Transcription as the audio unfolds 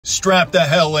Strap the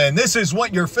hell in. This is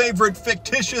what your favorite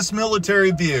fictitious military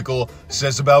vehicle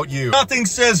says about you. Nothing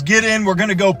says get in, we're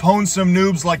gonna go pwn some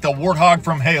noobs like the Warthog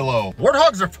from Halo.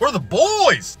 Warthogs are for the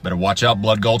boys! Better watch out,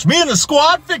 Blood Gulch. Me and the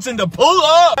squad fixing to pull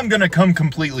up! I'm gonna come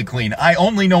completely clean. I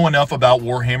only know enough about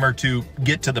Warhammer to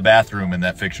get to the bathroom in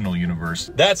that fictional universe.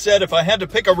 That said, if I had to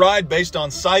pick a ride based on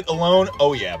sight alone,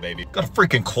 oh yeah, baby. Got a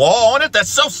freaking claw on it? That's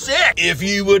so sick! If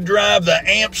you would drive the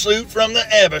amp suit from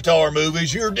the Avatar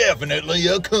movies, you're definitely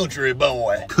a country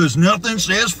boy. Cause nothing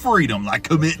says freedom like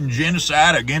committing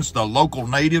genocide against the local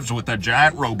natives with a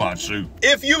giant robot suit.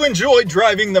 If you enjoyed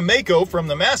driving the Mako from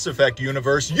the Mass Effect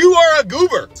universe, you are a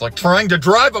goober. It's like trying to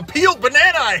drive a peeled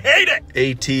banana. I hate it.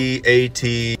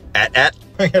 At.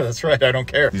 Yeah, that's right, I don't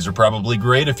care. These are probably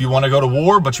great if you want to go to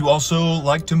war, but you also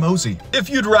like to mosey. If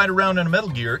you'd ride around in a Metal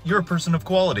Gear, you're a person of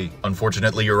quality.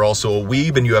 Unfortunately, you're also a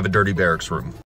weeb and you have a dirty barracks room.